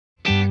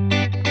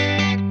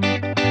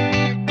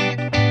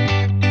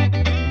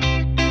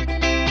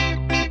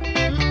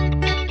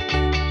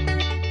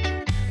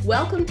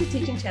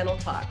Channel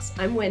Talks.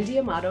 I'm Wendy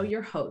Amato,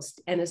 your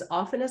host, and as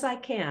often as I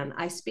can,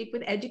 I speak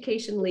with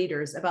education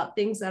leaders about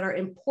things that are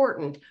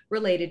important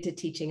related to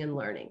teaching and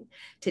learning.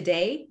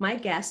 Today, my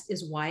guest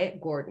is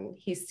Wyatt Gordon.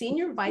 He's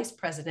Senior Vice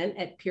President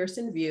at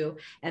Pearson VUE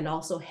and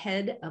also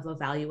Head of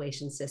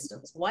Evaluation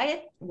Systems.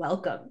 Wyatt,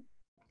 welcome.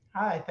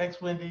 Hi,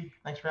 thanks, Wendy.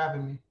 Thanks for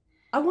having me.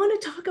 I want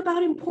to talk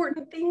about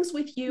important things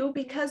with you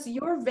because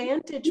your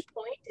vantage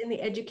point in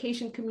the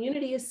education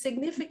community is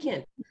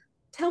significant.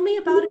 Tell me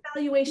about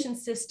evaluation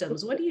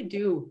systems. What do you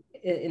do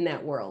in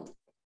that world?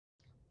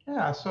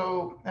 Yeah,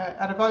 so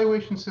at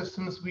Evaluation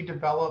Systems, we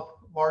develop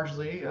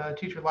largely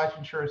teacher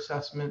licensure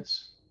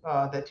assessments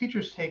that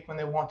teachers take when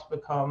they want to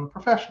become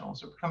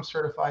professionals or become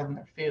certified in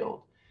their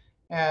field.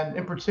 And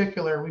in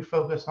particular, we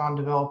focus on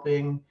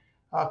developing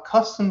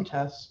custom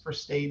tests for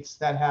states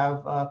that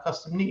have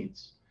custom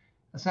needs.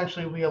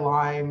 Essentially, we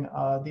align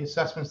the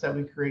assessments that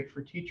we create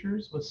for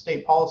teachers with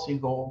state policy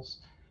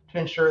goals to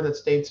ensure that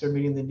states are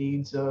meeting the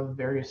needs of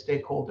various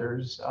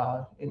stakeholders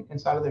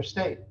inside of their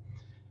state.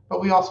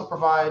 But we also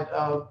provide,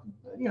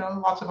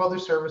 lots of other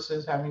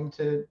services having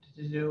to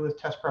do with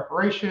test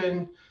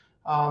preparation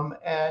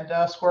and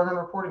scoring and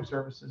reporting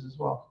services as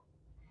well.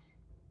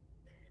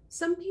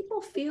 Some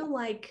people feel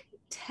like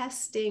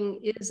testing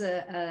is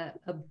a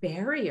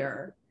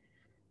barrier.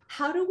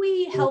 How do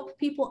we help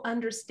people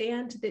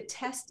understand that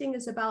testing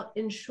is about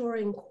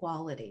ensuring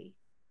quality?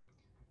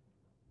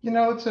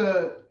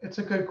 It's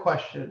a good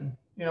question.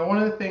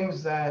 One of the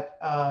things that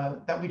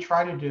we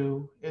try to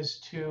do is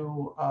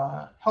to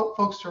help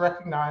folks to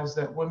recognize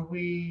that when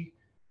we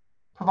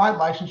provide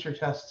licensure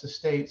tests to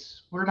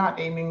states, we're not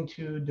aiming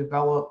to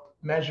develop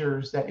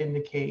measures that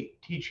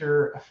indicate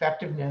teacher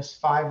effectiveness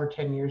 5 or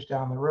 10 years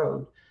down the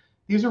road.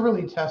 These are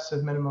really tests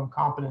of minimum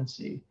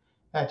competency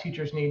that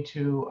teachers need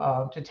to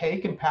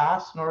take and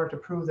pass in order to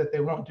prove that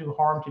they won't do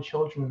harm to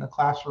children in the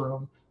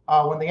classroom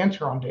when they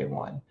enter on day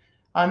one.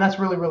 And that's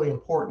really, really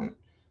important.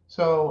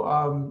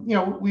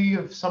 So, we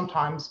have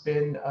sometimes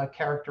been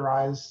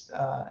characterized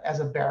as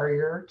a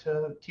barrier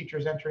to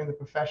teachers entering the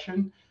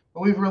profession,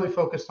 but we've really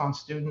focused on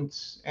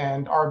students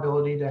and our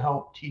ability to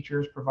help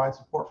teachers provide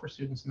support for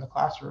students in the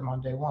classroom on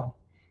day one.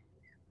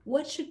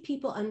 What should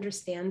people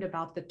understand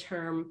about the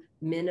term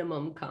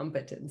minimum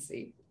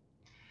competency?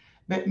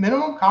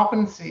 Minimum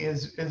competency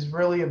is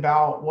really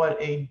about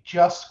what a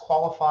just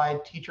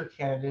qualified teacher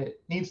candidate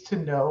needs to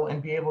know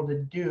and be able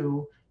to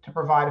do to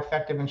provide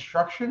effective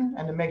instruction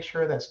and to make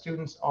sure that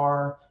students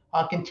are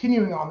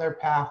continuing on their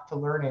path to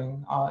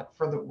learning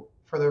for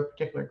their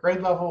particular grade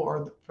level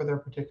or for their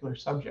particular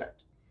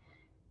subject.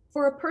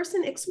 For a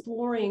person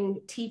exploring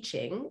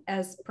teaching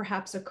as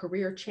perhaps a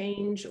career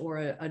change or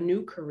a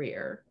new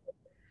career,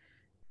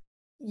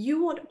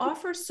 you would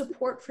offer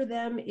support for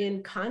them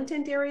in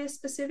content area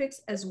specifics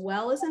as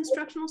well as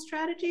instructional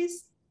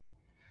strategies?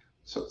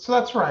 So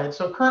that's right.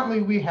 So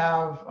currently we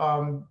have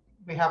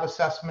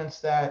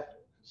assessments that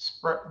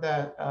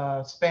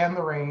span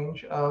the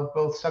range of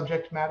both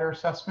subject matter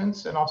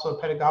assessments and also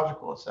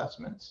pedagogical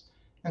assessments.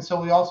 And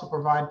so we also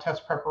provide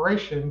test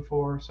preparation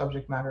for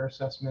subject matter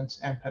assessments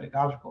and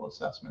pedagogical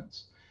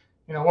assessments.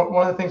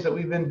 One of the things that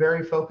we've been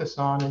very focused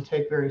on and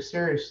take very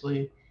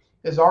seriously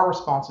is our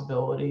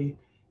responsibility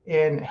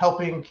in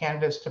helping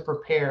candidates to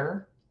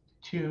prepare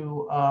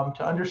to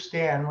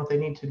understand what they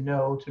need to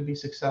know to be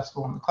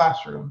successful in the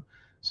classroom.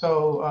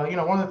 So,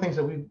 one of the things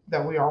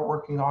that we are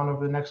working on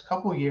over the next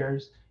couple of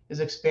years is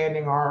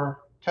expanding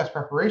our test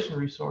preparation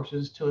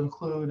resources to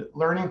include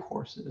learning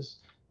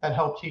courses that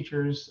help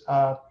teachers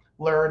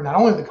learn not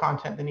only the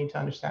content they need to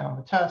understand on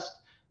the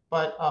test,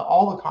 but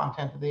all the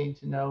content that they need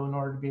to know in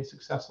order to be a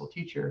successful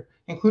teacher,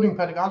 including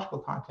pedagogical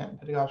content and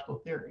pedagogical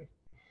theory.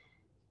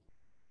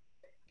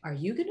 Are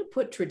you going to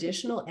put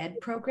traditional ed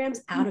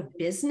programs out of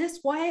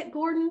business, Wyatt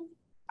Gordon?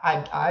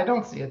 I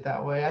don't see it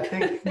that way. I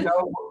think,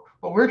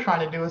 what we're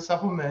trying to do is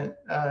supplement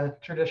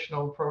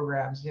traditional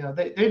programs.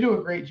 They do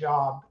a great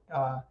job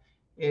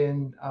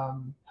in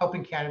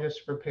helping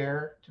candidates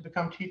prepare to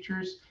become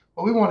teachers.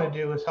 What we want to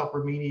do is help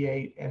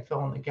remediate and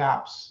fill in the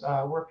gaps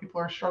where people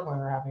are struggling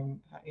or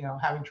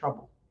having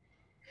trouble.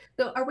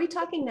 So are we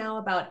talking now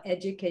about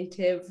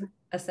educative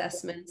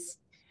assessments?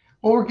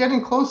 Well, we're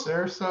getting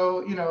closer.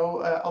 So,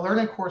 a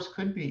learning course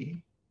could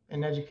be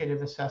an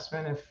educative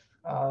assessment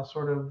if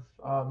sort of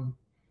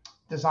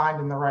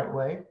designed in the right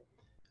way.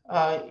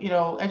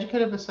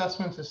 Educative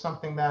assessments is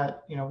something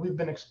that, we've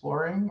been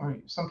exploring, or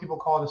some people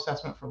call it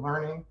assessment for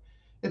learning.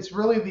 It's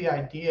really the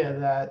idea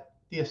that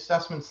the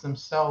assessments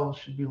themselves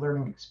should be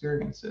learning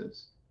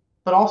experiences,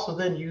 but also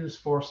then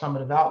used for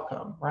summative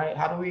outcome, right?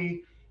 How do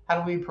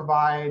we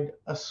provide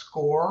a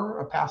score,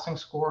 a passing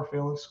score, a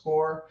failing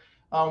score,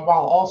 while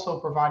also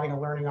providing a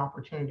learning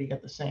opportunity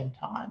at the same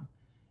time?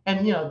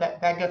 And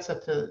that gets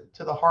it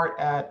to the heart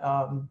at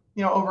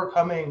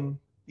overcoming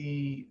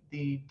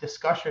the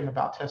discussion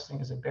about testing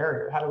as a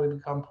barrier. How do we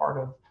become part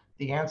of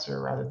the answer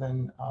rather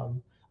than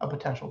a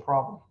potential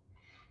problem?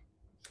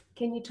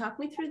 Can you talk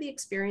me through the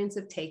experience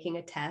of taking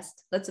a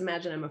test? Let's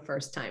imagine I'm a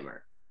first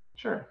timer.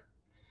 Sure.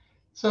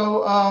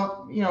 So,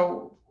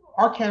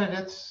 our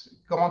candidates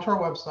go onto our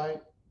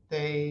website,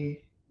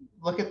 they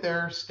look at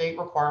their state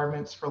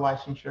requirements for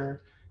licensure,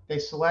 they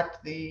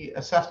select the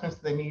assessments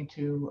that they need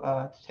to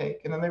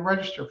take, and then they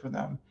register for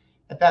them.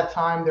 At that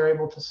time, they're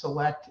able to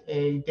select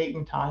a date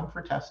and time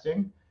for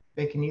testing.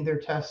 They can either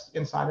test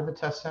inside of a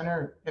test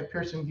center. At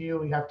Pearson VUE,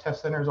 we have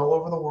test centers all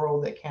over the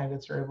world that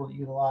candidates are able to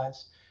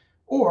utilize.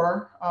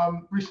 Or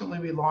recently,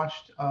 we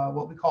launched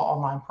what we call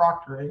online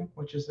proctoring,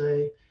 which is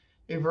a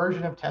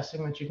version of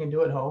testing that you can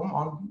do at home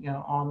on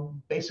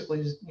on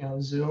basically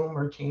Zoom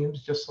or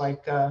Teams, just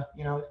like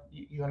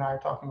you and I are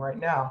talking right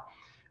now.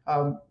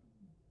 Um,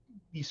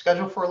 you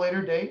schedule for a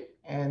later date,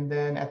 and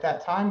then at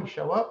that time you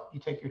show up, you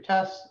take your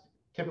tests.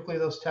 Typically,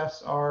 those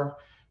tests are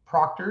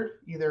proctored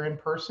either in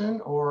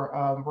person or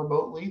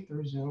remotely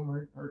through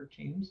Zoom or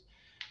Teams,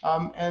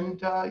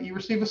 and you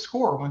receive a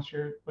score once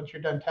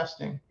you're done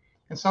testing.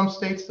 In some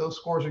states, those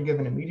scores are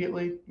given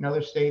immediately. In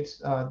other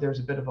states, there's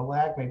a bit of a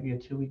lag, maybe a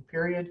 2-week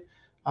period.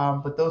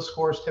 But those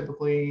scores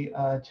typically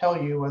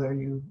tell you whether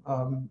you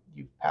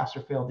passed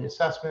or failed the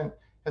assessment,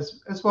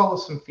 as well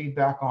as some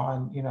feedback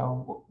on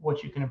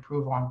what you can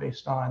improve on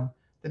based on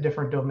the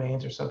different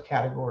domains or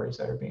subcategories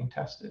that are being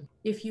tested.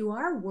 If you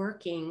are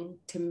working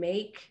to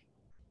make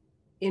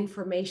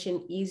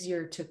information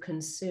easier to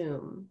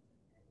consume,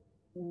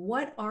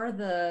 what are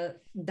the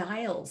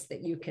dials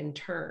that you can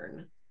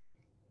turn?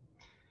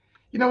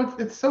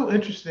 It's so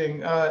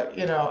interesting.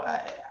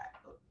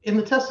 In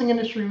the testing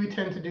industry, we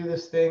tend to do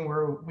this thing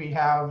where we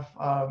have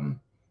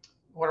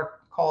what are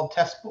called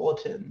test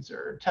bulletins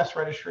or test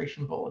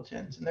registration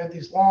bulletins. And they're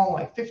these long,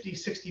 like 50,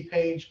 60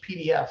 page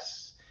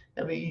PDFs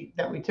that we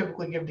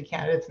typically give to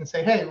candidates and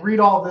say, hey, read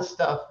all this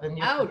stuff and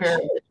you Ouch. prepare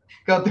to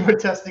go through a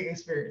testing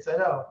experience. I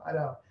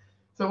know.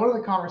 So one of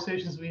the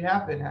conversations we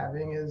have been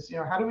having is,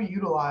 how do we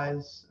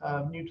utilize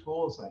new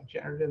tools like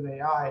generative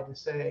AI to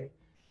say,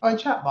 and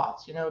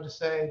chatbots, to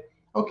say,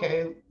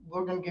 okay,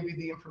 we're going to give you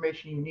the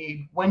information you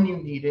need when you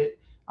need it,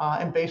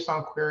 and based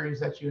on queries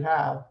that you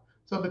have.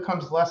 So it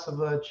becomes less of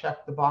a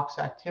check the box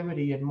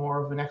activity and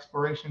more of an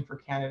exploration for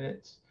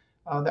candidates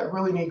that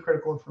really need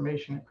critical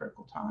information at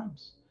critical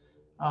times.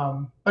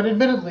 But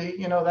admittedly,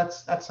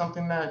 that's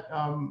something that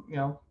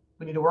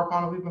we need to work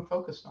on and we've been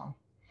focused on.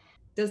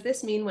 Does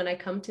this mean when I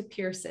come to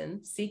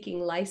Pearson seeking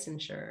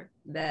licensure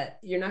that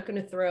you're not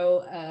going to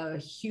throw a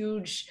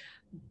huge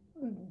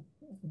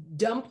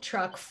dump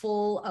truck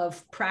full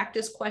of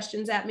practice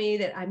questions at me,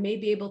 that I may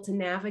be able to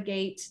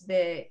navigate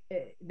the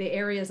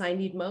areas I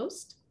need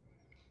most?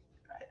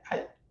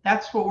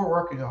 That's what we're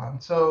working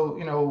on. So,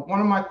 one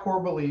of my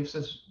core beliefs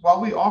is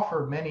while we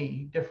offer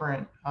many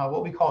different,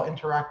 what we call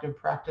interactive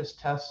practice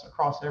tests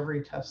across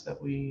every test that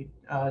we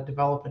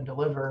develop and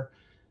deliver,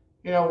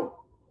 you know,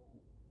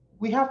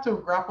 we have to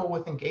grapple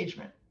with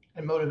engagement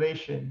and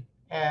motivation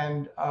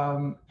and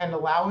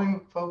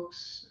allowing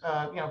folks,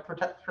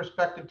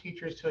 prospective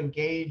teachers to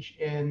engage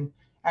in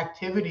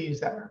activities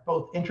that are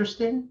both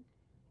interesting,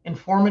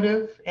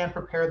 informative, and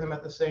prepare them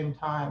at the same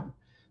time.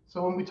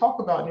 So when we talk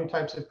about new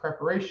types of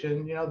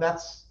preparation,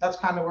 that's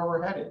kind of where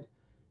we're headed.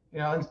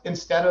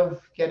 Instead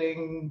of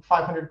getting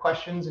 500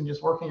 questions and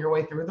just working your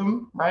way through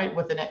them, right,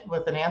 with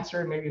an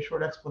answer and maybe a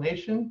short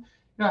explanation,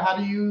 how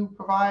do you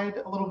provide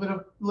a little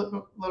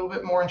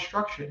bit more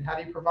instruction? How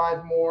do you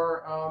provide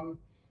more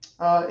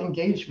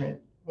engagement,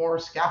 more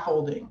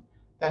scaffolding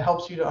that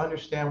helps you to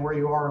understand where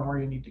you are and where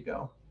you need to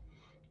go?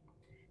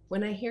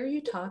 When I hear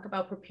you talk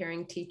about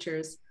preparing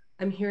teachers,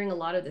 I'm hearing a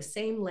lot of the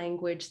same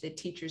language that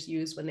teachers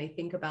use when they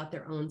think about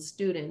their own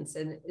students,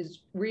 and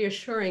is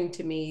reassuring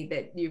to me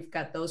that you've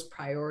got those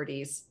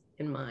priorities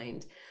in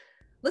mind.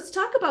 Let's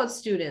talk about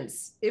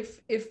students.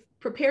 If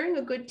preparing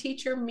a good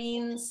teacher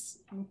means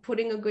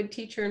putting a good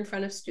teacher in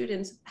front of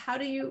students, how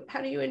do you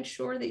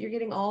ensure that you're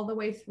getting all the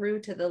way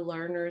through to the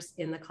learners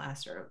in the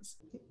classrooms?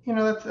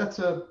 That's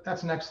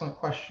an excellent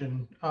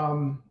question.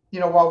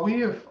 While we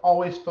have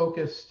always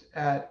focused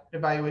at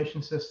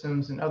evaluation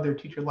systems and other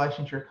teacher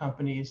licensure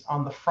companies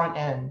on the front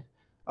end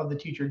of the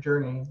teacher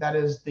journey, that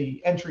is the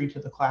entry to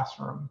the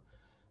classroom.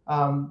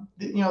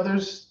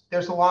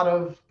 There's a lot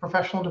of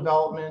professional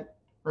development,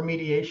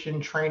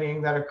 remediation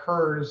training that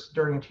occurs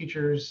during a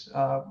teacher's,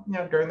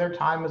 during their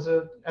time as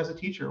a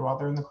teacher while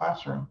they're in the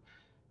classroom.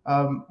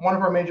 One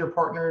of our major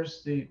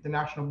partners, the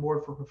National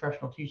Board for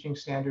Professional Teaching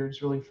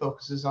Standards, really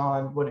focuses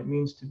on what it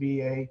means to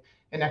be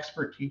an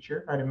expert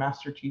teacher, right, a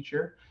master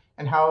teacher,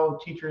 and how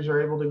teachers are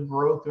able to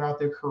grow throughout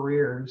their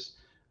careers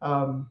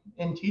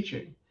in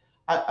teaching.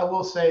 I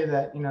will say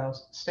that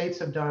states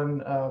have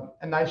done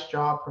a nice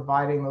job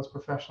providing those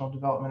professional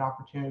development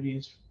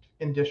opportunities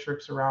in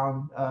districts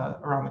around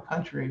the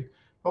country.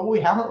 But what we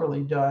haven't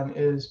really done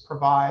is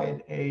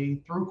provide a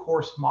through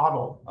course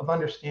model of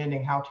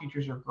understanding how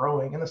teachers are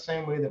growing in the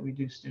same way that we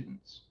do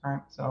students,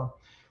 right? So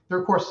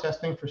through course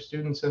testing for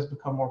students has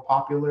become more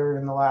popular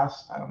in the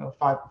last, I don't know,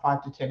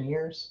 five to 10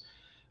 years.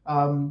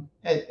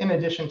 In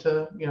addition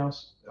to,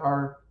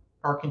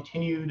 our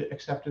continued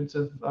acceptance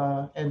of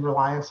and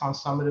reliance on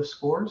summative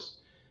scores,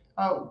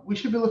 we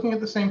should be looking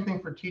at the same thing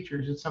for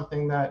teachers. It's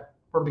something that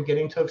we're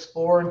beginning to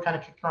explore and kind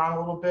of kick around a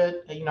little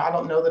bit. I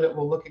don't know that it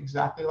will look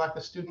exactly like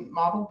the student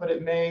model, but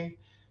it may,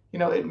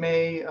 it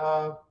may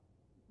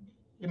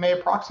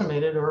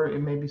approximate it, or it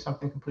may be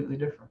something completely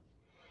different.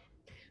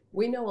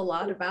 We know a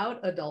lot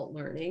about adult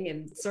learning,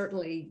 and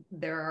certainly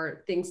there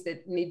are things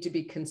that need to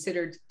be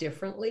considered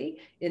differently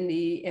in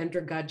the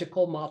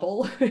andragogical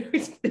model,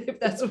 if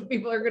that's what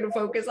people are going to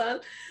focus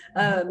on.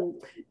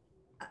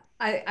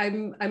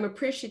 I'm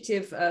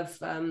appreciative of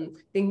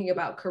thinking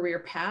about career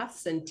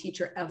paths and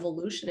teacher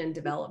evolution and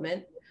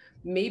development.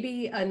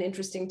 Maybe an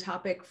interesting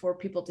topic for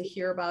people to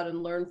hear about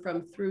and learn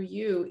from through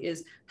you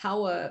is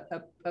how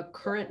a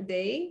current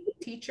day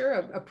teacher,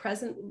 a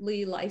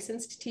presently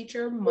licensed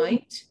teacher,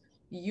 might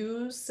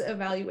use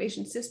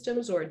evaluation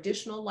systems or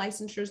additional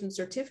licensures and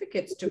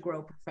certificates to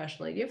grow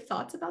professionally. Do you have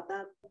thoughts about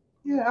that?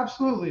 Yeah,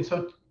 absolutely.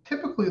 So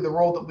typically the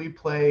role that we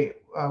play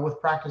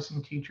with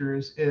practicing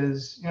teachers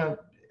is,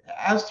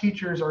 as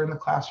teachers are in the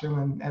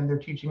classroom and they're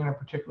teaching in a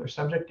particular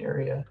subject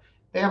area,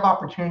 they have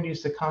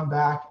opportunities to come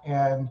back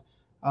and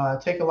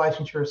take a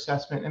licensure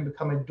assessment and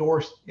become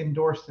endorsed in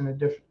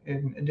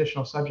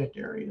additional subject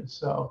areas.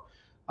 So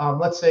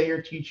let's say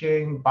you're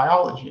teaching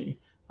biology,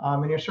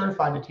 and you're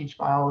certified to teach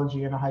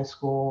biology in a high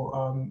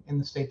school in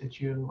the state that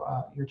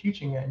you're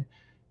teaching in.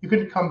 You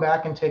could come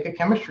back and take a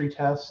chemistry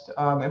test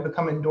and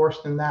become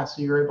endorsed in that,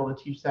 so you're able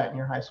to teach that in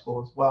your high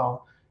school as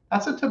well.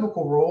 That's a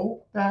typical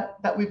role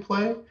that we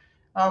play,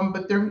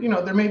 but there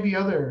may be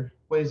other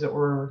ways that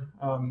we're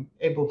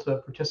able to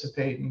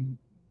participate, and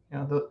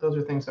those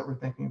are things that we're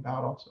thinking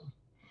about also.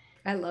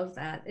 I love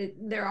that.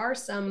 There are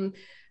some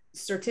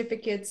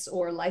certificates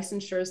or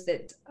licensures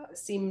that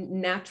seem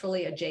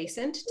naturally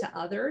adjacent to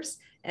others,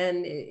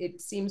 and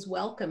it seems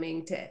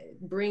welcoming to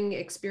bring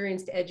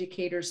experienced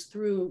educators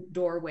through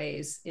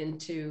doorways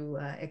into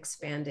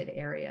expanded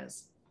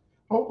areas.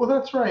 Well,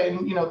 that's right.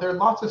 And there are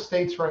lots of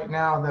states right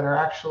now that are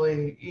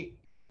actually,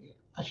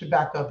 I should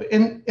back up.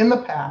 In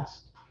the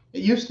past,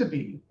 it used to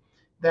be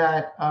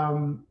that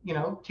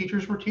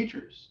teachers were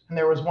teachers, and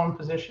there was one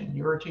position.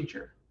 You were a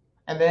teacher,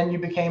 and then you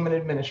became an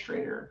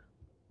administrator,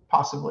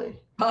 possibly.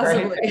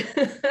 Right? Possibly.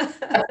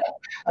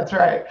 That's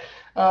right.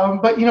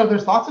 But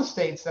there's lots of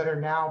states that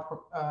are now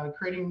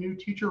creating new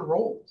teacher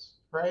roles,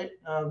 right?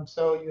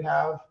 So you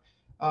have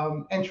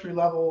entry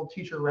level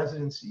teacher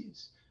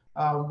residencies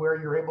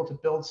where you're able to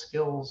build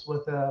skills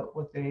with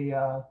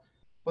a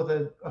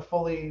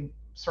fully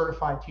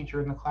certified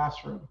teacher in the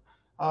classroom.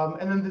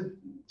 And then the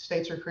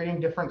states are creating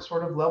different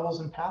sort of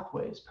levels and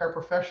pathways,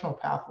 paraprofessional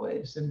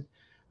pathways, and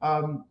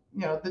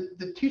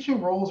the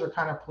teaching roles are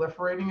kind of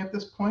proliferating at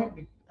this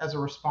point as a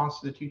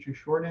response to the teacher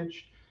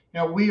shortage.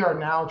 We are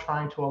now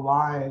trying to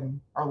align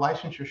our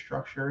licensure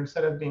structure,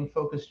 instead of being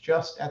focused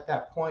just at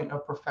that point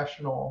of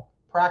professional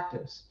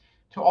practice,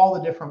 to all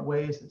the different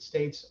ways that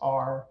states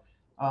are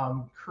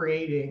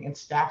creating and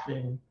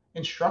staffing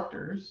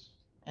instructors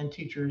and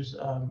teachers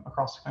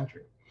across the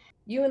country.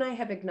 You and I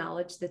have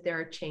acknowledged that there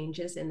are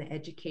changes in the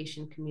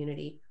education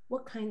community.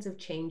 What kinds of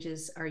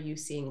changes are you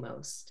seeing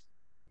most?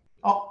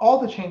 All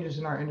the changes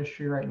in our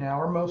industry right now,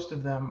 or most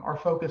of them, are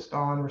focused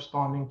on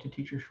responding to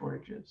teacher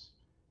shortages.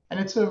 And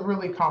it's a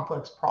really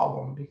complex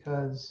problem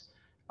because,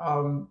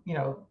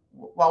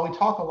 while we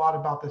talk a lot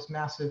about this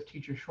massive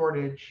teacher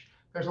shortage,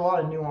 there's a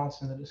lot of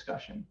nuance in the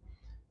discussion.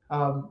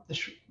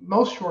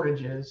 Most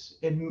shortages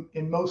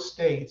in most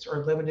states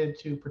are limited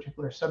to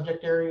particular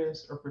subject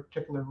areas or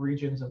particular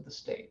regions of the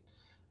state.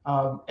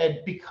 And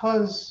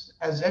because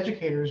as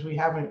educators, we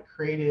haven't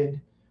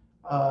created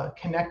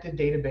connected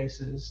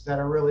databases that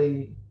are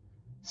really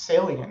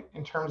salient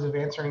in terms of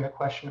answering the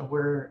question of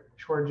where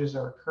shortages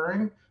are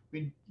occurring,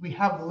 we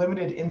have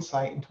limited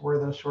insight into where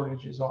those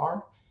shortages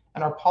are,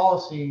 and our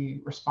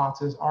policy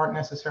responses aren't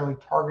necessarily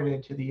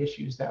targeted to the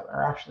issues that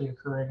are actually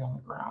occurring on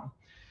the ground.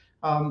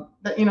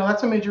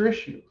 That's a major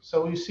issue.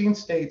 So we've seen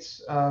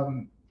states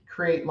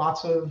create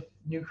lots of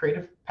new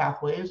creative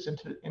pathways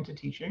into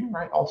teaching,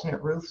 right?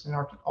 Alternate routes and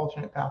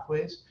alternate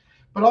pathways,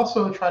 but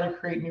also try to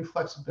create new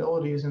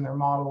flexibilities in their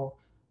model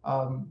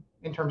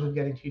in terms of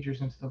getting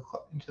teachers into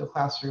the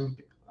classroom,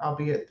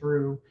 albeit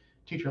through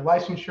teacher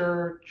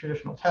licensure,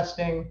 traditional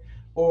testing,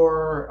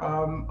 or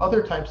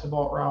other types of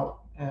alt-route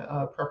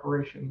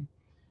preparation.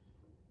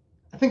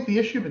 I think the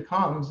issue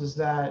becomes is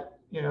that,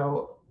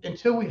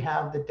 until we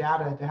have the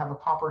data to have a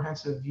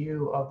comprehensive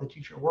view of the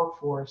teacher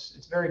workforce,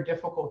 it's very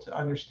difficult to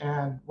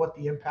understand what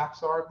the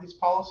impacts are of these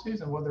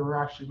policies and whether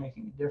we're actually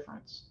making a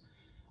difference.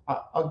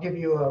 I'll give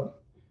you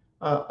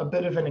a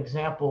bit of an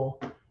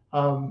example.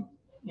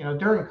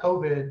 During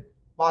COVID,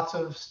 lots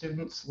of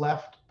students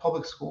left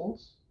public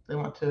schools. They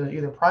went to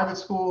either private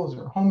schools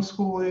or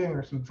homeschooling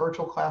or some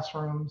virtual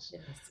classrooms.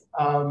 Yes.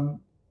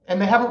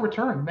 And they haven't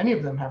returned. Many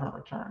of them haven't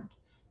returned.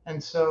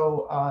 And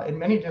so in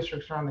many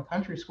districts around the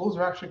country, schools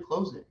are actually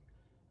closing.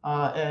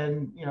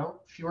 And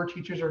fewer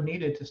teachers are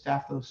needed to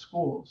staff those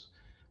schools.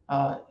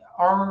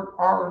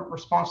 Our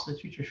response to the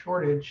teacher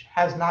shortage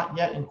has not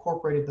yet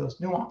incorporated those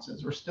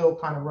nuances. We're still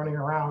kind of running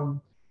around,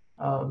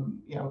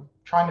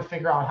 trying to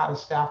figure out how to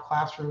staff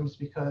classrooms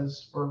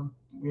because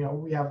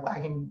we have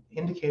lagging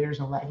indicators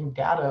and lagging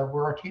data of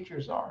where our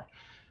teachers are.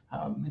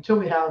 Until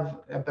we have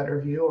a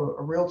better view or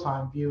a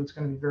real-time view, it's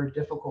going to be very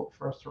difficult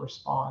for us to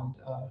respond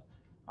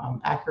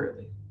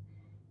accurately.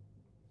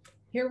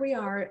 Here we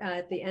are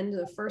at the end of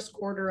the first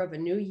quarter of a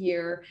new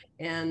year,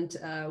 and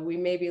we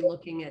may be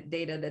looking at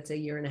data that's a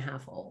year and a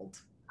half old.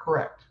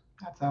 Correct.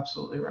 That's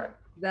absolutely right.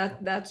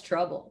 That's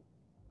trouble.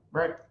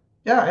 Right.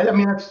 Yeah. I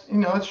mean,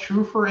 that's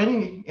true for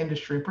any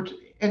industry.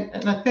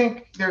 And I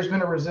think there's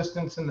been a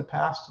resistance in the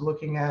past to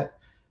looking at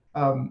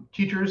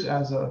teachers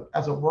as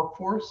a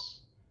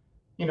workforce,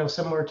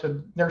 similar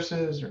to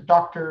nurses or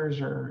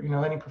doctors or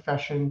any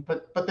profession,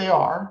 but they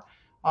are,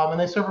 and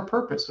they serve a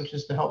purpose, which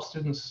is to help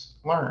students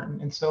learn.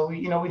 And so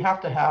we have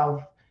to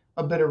have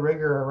a bit of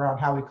rigor around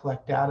how we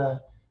collect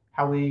data,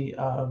 how we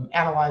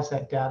analyze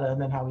that data,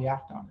 and then how we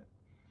act on it.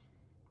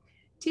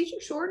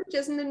 Teacher shortage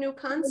isn't a new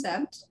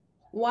concept.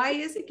 Why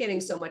is it getting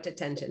so much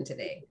attention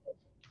today?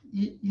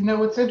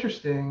 It's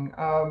interesting.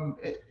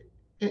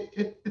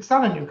 It's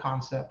not a new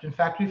concept. In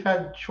fact, we've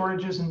had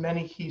shortages in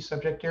many key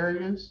subject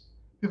areas.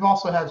 We've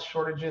also had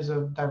shortages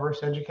of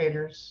diverse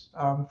educators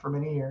for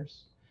many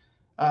years.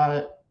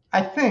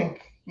 I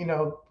think,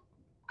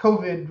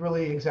 COVID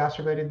really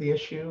exacerbated the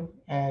issue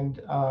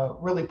and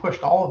really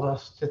pushed all of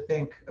us to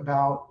think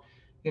about,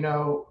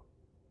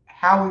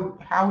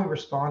 how we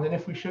respond and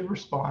if we should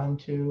respond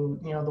to,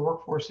 the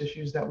workforce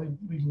issues that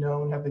we've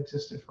known have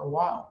existed for a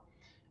while.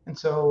 And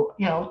so,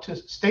 to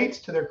states,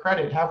 to their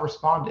credit, have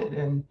responded,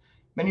 and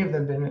many of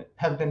them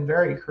have been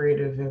very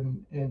creative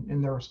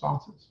in their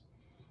responses.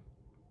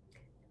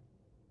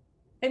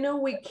 I know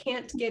we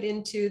can't get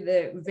into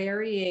the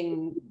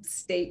varying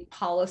state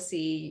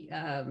policy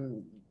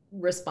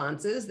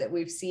responses that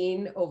we've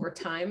seen over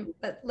time,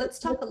 but let's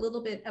talk a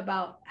little bit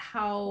about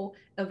how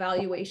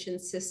evaluation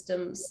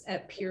systems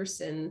at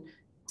Pearson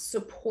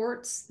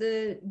supports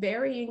the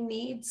varying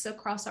needs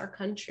across our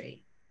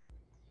country.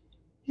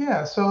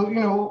 Yeah,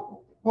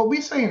 so what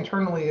we say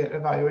internally at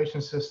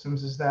evaluation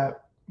systems is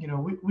that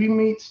we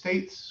meet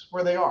states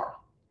where they are.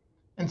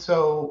 And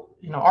so,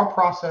 our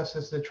process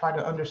is to try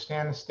to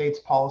understand the state's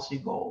policy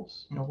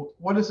goals.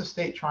 What is the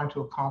state trying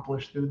to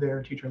accomplish through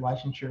their teacher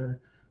licensure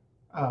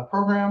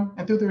program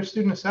and through their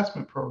student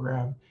assessment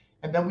program?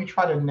 And then we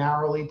try to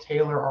narrowly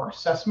tailor our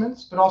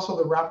assessments, but also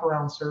the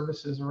wraparound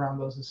services around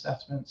those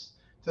assessments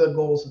to the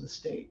goals of the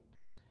state.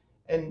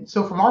 And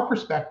so, from our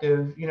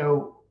perspective,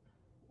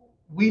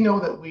 we know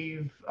that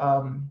we've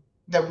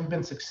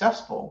been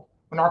successful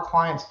when our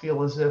clients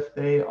feel as if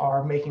they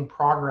are making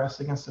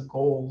progress against the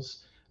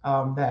goals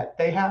that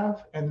they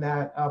have and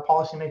that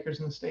policymakers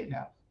in the state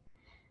have.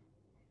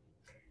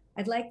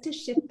 I'd like to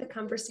shift the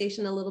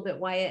conversation a little bit,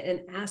 Wyatt,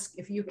 and ask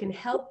if you can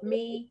help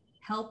me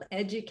help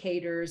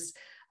educators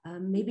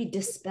maybe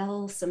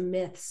dispel some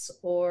myths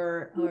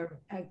or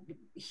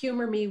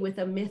humor me with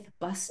a myth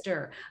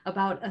buster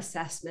about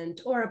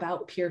assessment or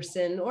about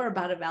Pearson or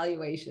about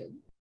evaluation.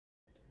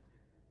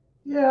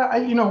 Yeah,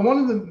 one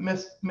of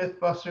the myth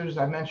busters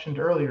I mentioned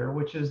earlier,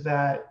 which is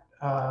that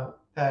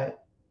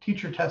that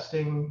teacher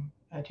testing,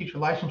 teacher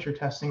licensure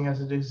testing as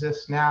it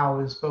exists now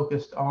is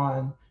focused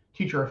on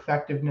teacher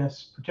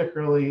effectiveness,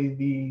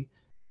 particularly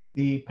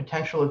the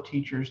potential of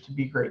teachers to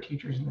be great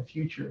teachers in the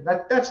future.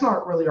 That's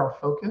not really our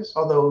focus,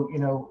 although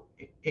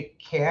it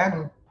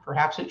can,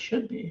 perhaps it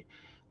should be.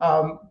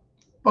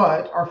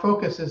 But our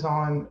focus is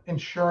on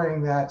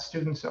ensuring that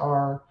students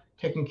are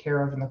taken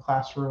care of in the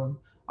classroom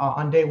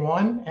on day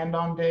one and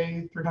on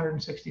day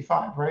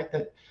 365, right?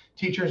 That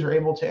teachers are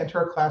able to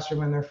enter a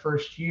classroom in their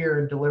first year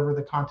and deliver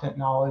the content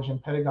knowledge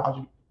and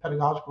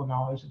pedagogical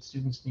knowledge that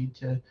students need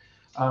to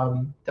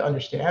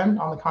understand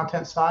on the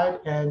content side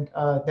and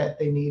that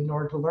they need in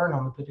order to learn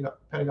on the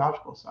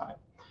pedagogical side.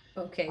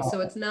 Okay, so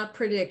it's not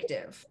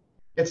predictive.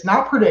 It's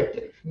not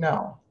predictive,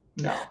 no.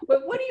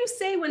 But what do you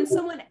say when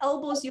someone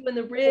elbows you in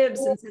the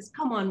ribs and says,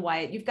 come on,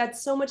 Wyatt, you've got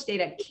so much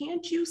data.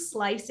 Can't you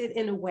slice it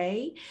in a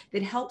way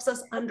that helps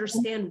us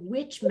understand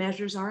which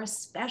measures are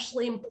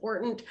especially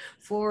important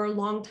for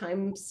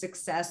long-time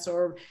success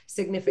or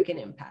significant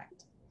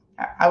impact?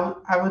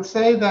 I would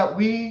say that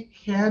we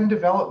can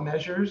develop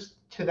measures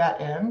to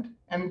that end,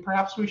 and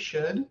perhaps we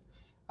should,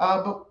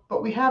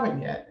 but we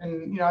haven't yet.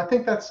 And I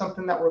think that's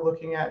something that we're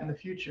looking at in the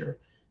future.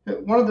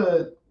 One of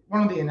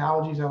the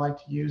analogies I like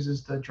to use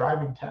is the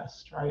driving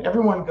test, right?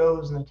 Everyone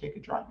goes and they take a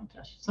driving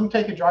test. Some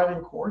take a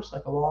driving course,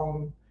 like a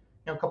long,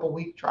 couple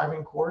week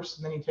driving course,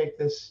 and then you take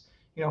this,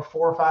 4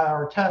 or 5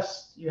 hour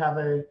test. You have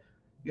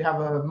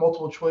a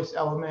multiple choice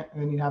element,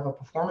 and then you have a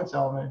performance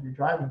element of your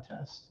driving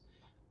test.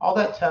 All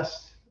that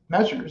test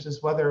measures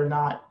is whether or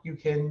not you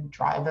can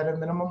drive at a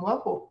minimum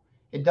level.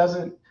 It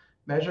doesn't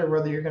measure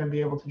whether you're going to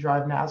be able to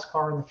drive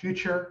NASCAR in the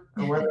future,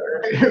 or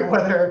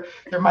whether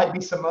there might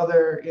be some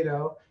other,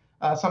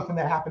 something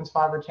that happens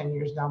 5 or 10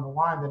 years down the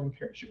line that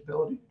impairs your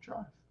ability to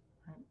drive.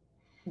 Right?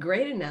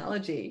 Great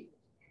analogy.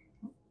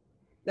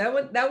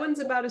 That one's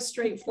about as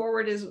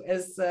straightforward as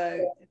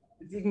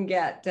you can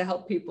get to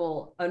help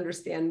people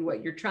understand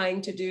what you're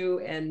trying to do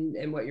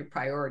and what your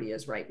priority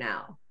is right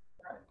now.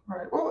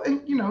 Right. Well,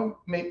 Well,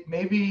 and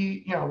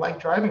maybe like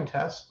driving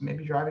tests,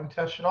 maybe driving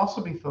tests should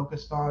also be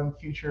focused on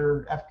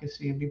future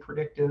efficacy and be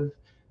predictive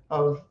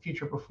of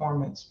future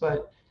performance.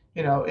 But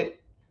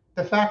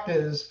the fact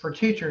is, for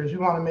teachers, we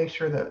want to make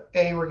sure that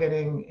we're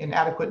getting an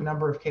adequate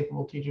number of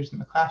capable teachers in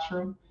the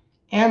classroom,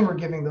 and we're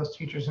giving those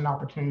teachers an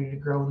opportunity to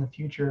grow in the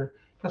future,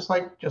 just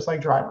like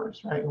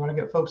drivers, right? We want to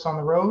get folks on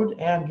the road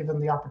and give them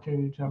the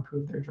opportunity to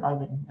improve their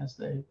driving as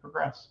they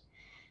progress.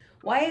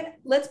 Wyatt,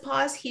 let's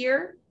pause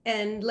here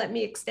and let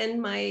me extend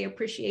my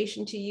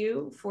appreciation to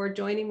you for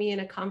joining me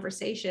in a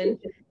conversation.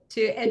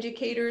 To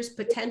educators,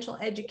 potential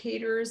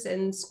educators,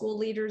 and school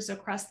leaders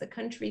across the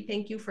country,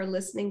 thank you for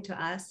listening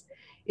to us.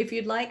 If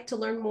you'd like to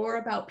learn more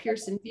about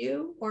Pearson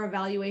VUE or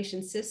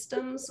evaluation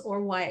systems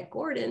or Wyatt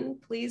Gordon,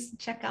 please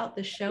check out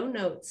the show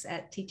notes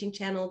at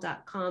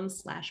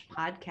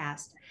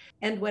teachingchannel.com/podcast.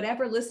 And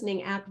whatever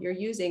listening app you're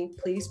using,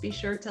 please be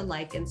sure to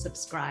like and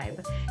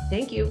subscribe.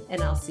 Thank you,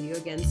 and I'll see you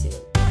again soon.